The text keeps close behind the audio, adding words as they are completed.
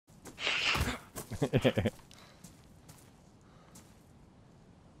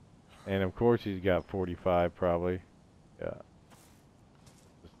And of course he's got 45 probably. Yeah.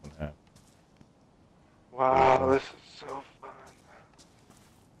 Wow, this is so fun.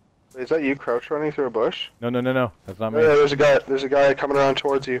 Wait, is that you crouch running through a bush? No, no, no, no. That's not me. Yeah, there's a guy. There's a guy coming around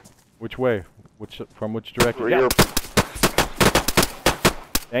towards you. Which way? From which direction? Yeah.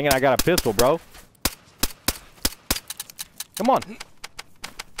 Dang it, I got a pistol, bro. Come on.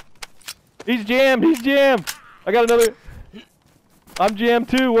 He's jammed. He's jammed. I got another. I'm jammed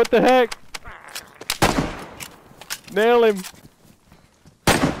too. What the heck? Nail him.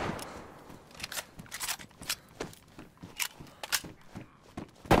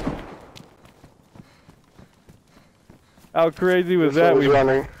 How crazy was that? We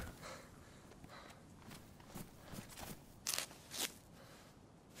running.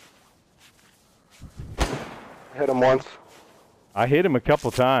 I hit him once. I hit him a couple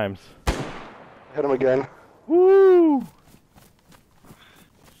times. Hit him again. Woo!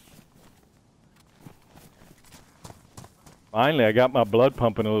 Finally, I got my blood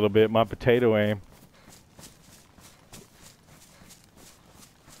pumping a little bit, my potato aim.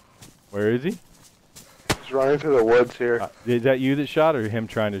 Where is he? He's running through the woods here. Is that you that shot or him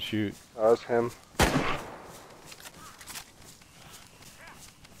trying to shoot? That was him.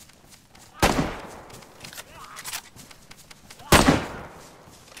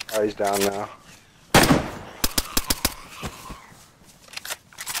 Oh, he's down now.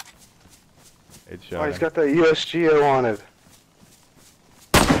 Oh, he's got that USG I wanted.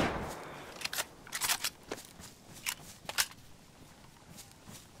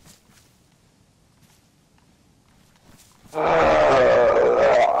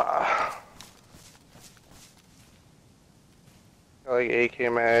 Got like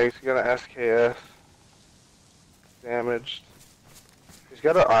AK mags, got an SKS. Damaged. He's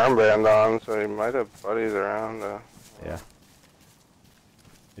got an armband on, so he might have buddies around. Yeah.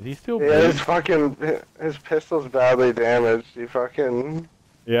 Is he still Yeah, his pistol's badly damaged. He fucking...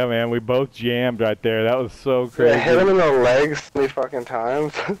 Yeah, man, we both jammed right there. That was so crazy. I hit him in the legs 3 fucking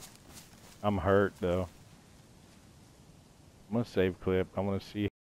times. I'm hurt, though. I'm gonna save clip. I wanna see